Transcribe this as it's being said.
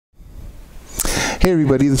Hey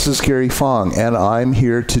everybody, this is Gary Fong, and I'm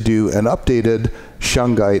here to do an updated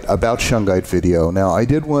Shungite video. Now, I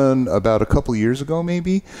did one about a couple years ago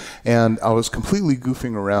maybe, and I was completely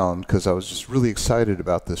goofing around because I was just really excited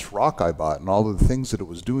about this rock I bought and all of the things that it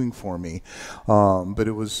was doing for me. But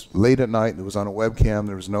it was late at night, it was on a webcam,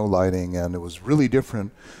 there was no lighting, and it was really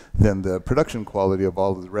different than the production quality of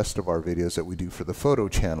all of the rest of our videos that we do for the photo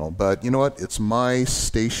channel. But you know what? It's my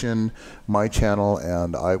station, my channel,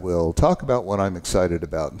 and I will talk about what I'm excited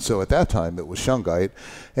about. And so at that time, it was Shungite,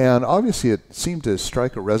 and obviously it seemed to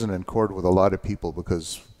strike a resonant chord with a lot of people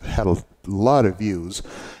because it had a lot of views,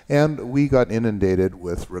 and we got inundated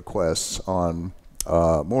with requests on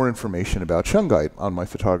more information about Shungite on my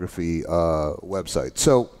photography website.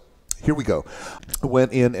 So here we go. I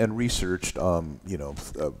went in and researched,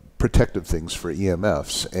 protective things for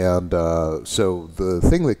EMFs, and so the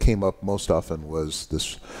thing that came up most often was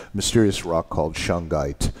this mysterious rock called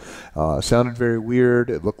Shungite. Sounded very weird.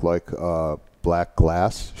 It looked like black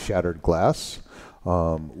glass, shattered glass,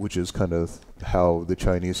 which is kind of how the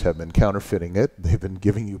Chinese have been counterfeiting it. They've been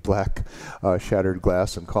giving you black shattered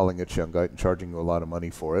glass and calling it Shungite and charging you a lot of money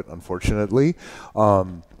for it, unfortunately.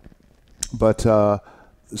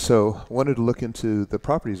 So I wanted to look into the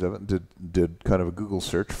properties of it and did kind of a Google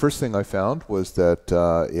search. First thing I found was that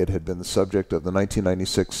it had been the subject of the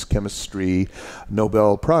 1996 Chemistry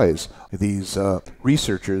Nobel Prize. These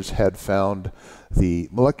researchers had found the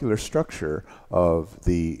molecular structure of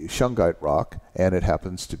the Shungite rock, and it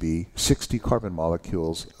happens to be 60 carbon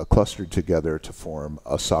molecules clustered together to form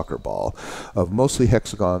a soccer ball of mostly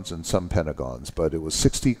hexagons and some pentagons, but it was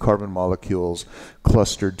 60 carbon molecules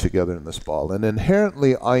clustered together in this ball. And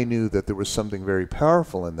inherently I knew that there was something very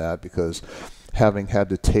powerful in that because having had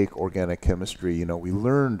to take organic chemistry, we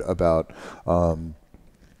learned about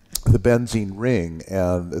the benzene ring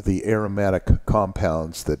and the aromatic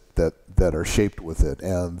compounds that are shaped with it,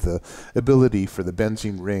 and the ability for the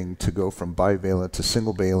benzene ring to go from bivalent to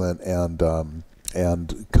single valent and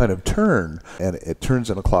kind of turn, and it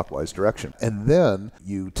turns in a clockwise direction. And then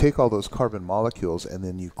you take all those carbon molecules and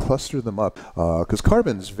then you cluster them up, because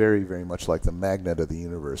carbon is very, very much like the magnet of the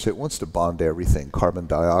universe. It wants to bond to everything: carbon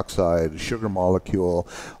dioxide, sugar molecule,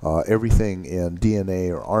 everything in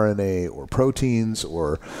DNA or RNA or proteins,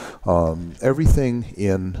 or everything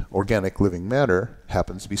in organic living matter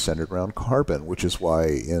happens to be centered around carbon, which is why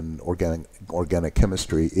in organic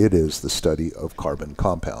chemistry it is the study of carbon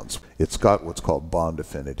compounds. It's got what's called bond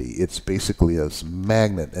affinity. It's basically a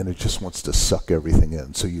magnet, and it just wants to suck everything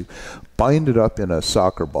in. So you bind it up in a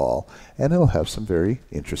soccer ball, and it'll have some very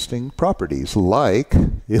interesting properties, like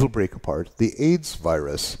it'll break apart the AIDS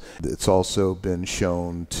virus. It's also been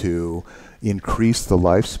shown to increase the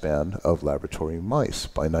lifespan of laboratory mice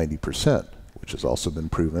by 90%. Which has also been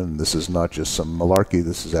proven. This is not just some malarkey,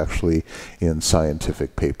 this is actually in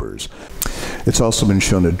scientific papers. It's also been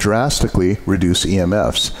shown to drastically reduce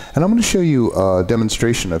EMFs, and I'm going to show you a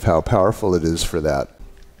demonstration of how powerful it is for that.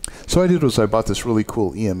 So what I did was I bought this really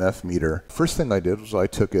cool EMF meter. First thing I did was I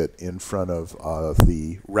took it in front of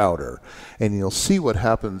the router, and you'll see what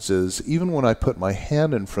happens is even when I put my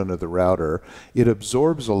hand in front of the router, it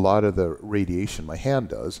absorbs a lot of the radiation, my hand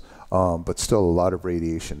does, but still a lot of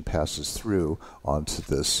radiation passes through onto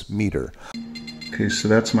this meter. Okay, so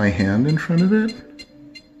that's my hand in front of it.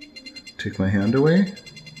 Take my hand away.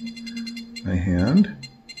 My hand.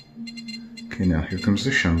 Okay, now here comes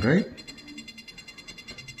the Shungite.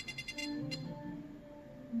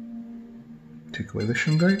 Take away the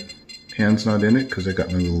Shungite. Hand's not in it because I got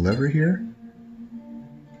my little lever here.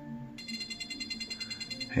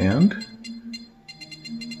 Hand.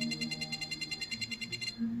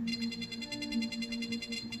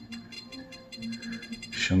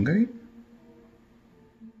 Shungite.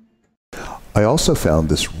 I also found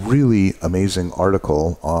this really amazing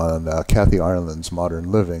article on Kathy Ireland's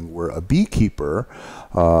Modern Living, where a beekeeper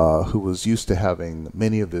who was used to having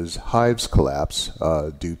many of his hives collapse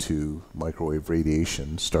due to microwave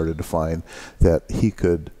radiation started to find that he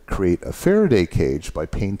could create a Faraday cage by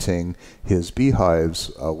painting his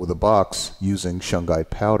beehives with a box using Shungite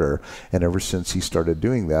powder. And ever since he started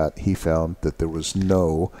doing that, he found that there was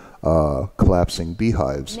no collapsing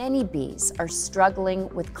beehives. Many bees are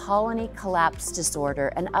struggling with colony collapse disorder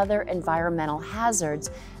and other environmental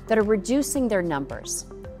hazards that are reducing their numbers.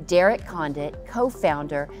 Derek Condit,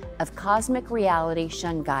 co-founder of Cosmic Reality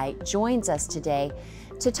Shungite, joins us today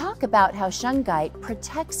to talk about how Shungite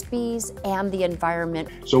protects bees and the environment.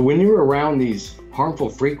 So when you're around these harmful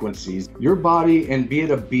frequencies, your body, and be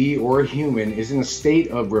it a bee or a human, is in a state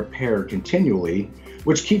of repair continually,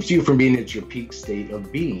 which keeps you from being at your peak state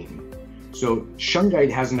of being. So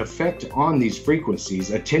Shungite has an effect on these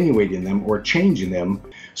frequencies, attenuating them or changing them.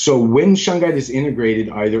 So when Shungite is integrated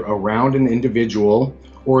either around an individual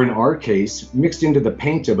or in our case, mixed into the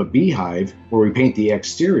paint of a beehive where we paint the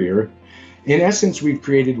exterior, in essence, we've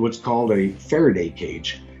created what's called a Faraday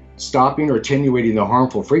cage, stopping or attenuating the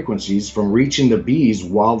harmful frequencies from reaching the bees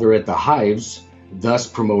while they're at the hives, thus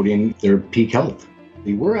promoting their peak health.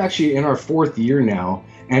 We're actually in our 4th year now,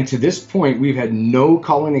 and to this point, we've had no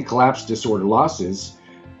colony collapse disorder losses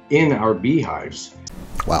in our beehives.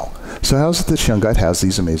 Wow. So how is it that Shungite has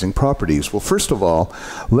these amazing properties? Well, first of all,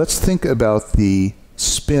 let's think about the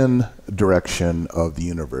spin direction of the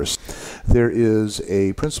universe. There is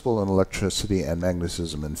a principle in electricity and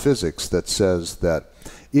magnetism and physics that says that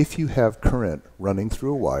if you have current running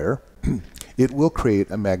through a wire, it will create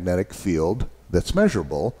a magnetic field that's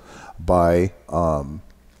measurable by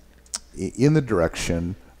in the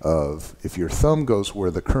direction of, if your thumb goes where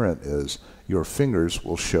the current is, your fingers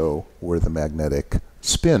will show where the magnetic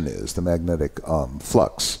spin is, the magnetic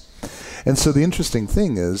flux. And so the interesting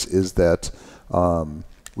thing is that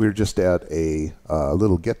we were just at a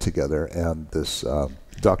little get-together, and this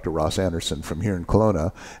Dr. Ross Anderson from here in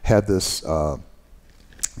Kelowna had this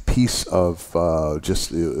piece of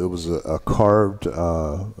it was a carved,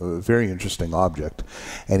 very interesting object,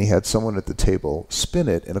 and he had someone at the table spin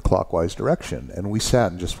it in a clockwise direction, and we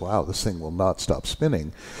sat and just, wow, this thing will not stop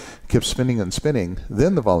spinning. Kept spinning and spinning.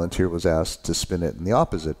 Then the volunteer was asked to spin it in the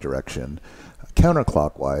opposite direction,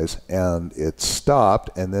 counterclockwise, and it stopped,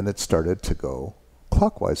 and then it started to go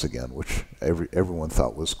clockwise again, which everyone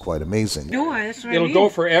thought was quite amazing. No, that's what It'll I mean. go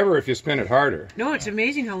forever if you spin it harder. No, it's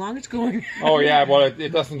amazing how long it's going. Oh yeah, well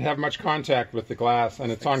it doesn't have much contact with the glass, and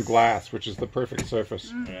it's on glass, which is the perfect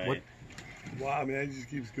surface. Right. Wow, man, it just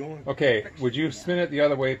keeps going. Okay, would you spin it the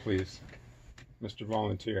other way, please, Mr.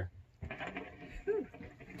 Volunteer?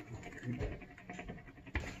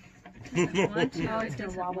 Oh, it's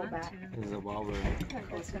going to wobble back. There's a wobble.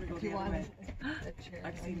 It's going to go the other way.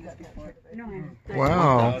 I've seen this before.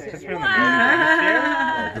 Wow.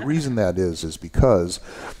 The reason that is because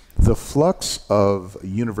the flux of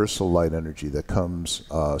universal light energy that comes,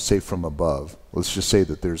 say, from above, let's just say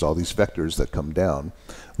that there's all these vectors that come down.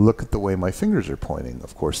 Look at the way my fingers are pointing.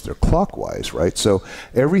 Of course, they're clockwise, right? So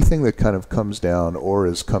everything that kind of comes down or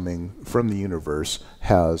is coming from the universe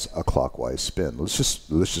has a clockwise spin. Let's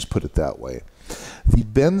just put it that way. The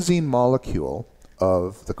benzene molecule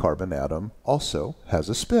of the carbon atom also has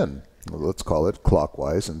a spin. Let's call it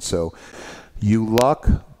clockwise. And so you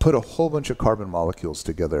put a whole bunch of carbon molecules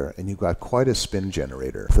together, and you've got quite a spin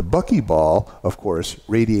generator. The buckyball, of course,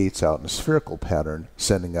 radiates out in a spherical pattern,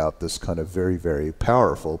 sending out this kind of very, very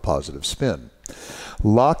powerful positive spin.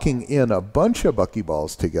 Locking in a bunch of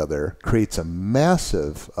buckyballs together creates a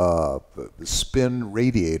massive spin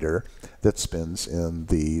radiator that spins in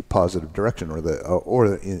the positive direction,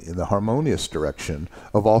 or in the harmonious direction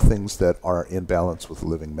of all things that are in balance with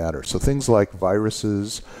living matter. So things like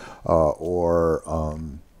viruses or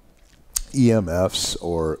EMFs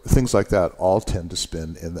or things like that all tend to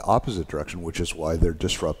spin in the opposite direction, which is why they're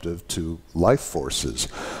disruptive to life forces.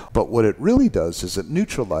 But what it really does is it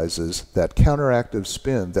neutralizes that counteractive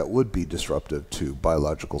spin that would be disruptive to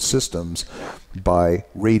biological systems by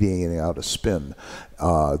radiating out a spin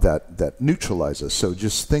that neutralizes. So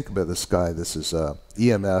just think about this guy. This is a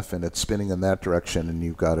EMF, and it's spinning in that direction, and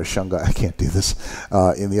you've got a Shungite, I can't do this,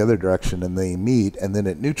 in the other direction, and they meet, and then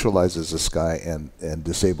it neutralizes this guy and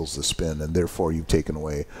disables the spin, and therefore you've taken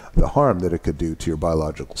away the harm that it could do to your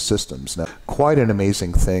biological systems. Now, quite an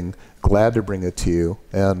amazing thing. Glad to bring it to you,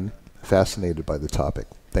 and fascinated by the topic.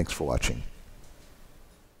 Thanks for watching.